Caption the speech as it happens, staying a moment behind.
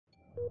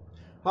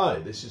Hi,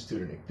 this is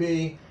Tutor Nick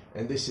P,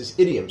 and this is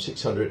idiom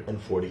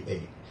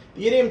 648.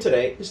 The idiom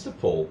today is to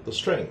pull the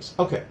strings.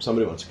 Okay,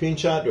 somebody wants a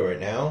screenshot, do it right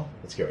now.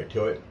 Let's get right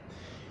to it.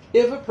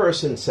 If a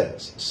person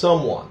says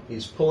someone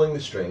is pulling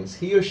the strings,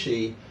 he or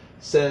she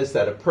says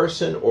that a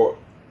person or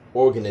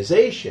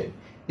organization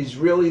is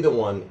really the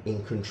one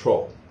in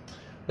control,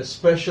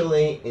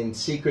 especially in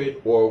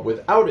secret or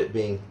without it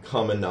being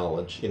common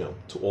knowledge,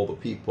 to all the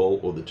people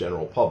or the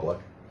general public.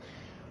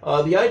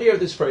 The idea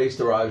of this phrase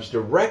derives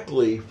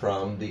directly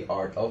from the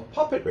art of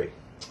puppetry.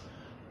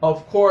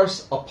 Of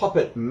course, a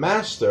puppet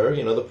master,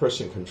 the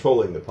person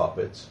controlling the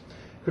puppets,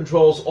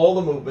 controls all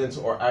the movements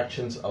or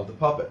actions of the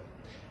puppet.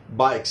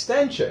 By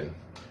extension,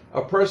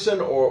 a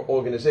person or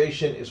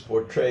organization is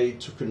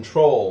portrayed to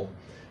control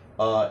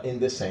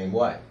in the same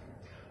way.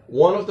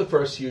 One of the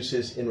first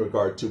uses in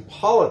regard to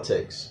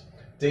politics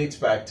dates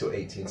back to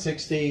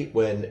 1860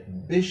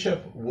 when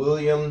Bishop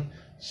William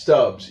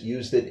Stubbs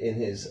used it in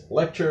his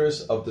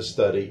Lectures of the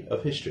Study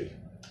of History.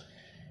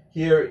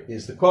 Here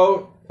is the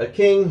quote, "A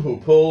king who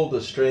pulled the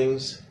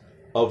strings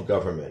of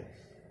government."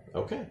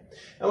 Okay,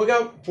 and we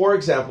got 4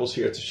 examples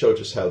here to show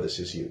just how this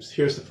is used.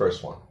 Here's the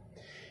first one.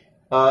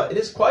 It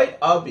is quite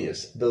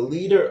obvious the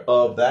leader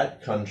of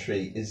that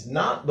country is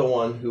not the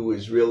one who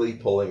is really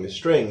pulling the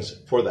strings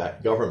for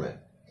that government.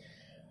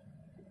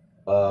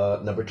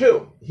 Number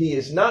 2, he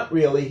is not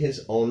really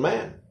his own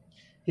man.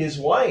 His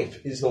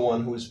wife is the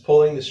one who is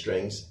pulling the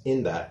strings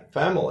in that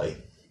family.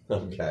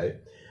 Okay.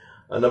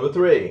 Number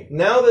 3,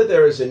 now that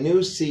there is a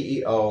new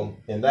CEO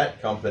in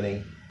that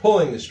company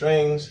pulling the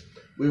strings,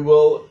 we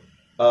will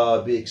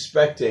be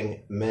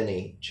expecting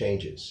many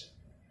changes.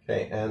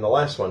 Okay, and the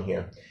last one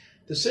here.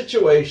 The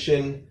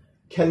situation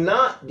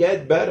cannot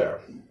get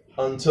better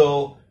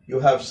until you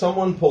have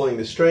someone pulling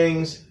the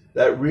strings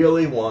that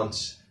really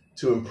wants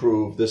to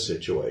improve the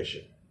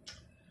situation.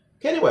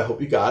 Okay, anyway, I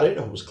hope you got it.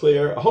 I hope it was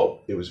clear. I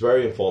hope it was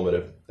very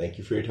informative. Thank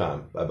you for your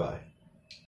time. Bye-bye.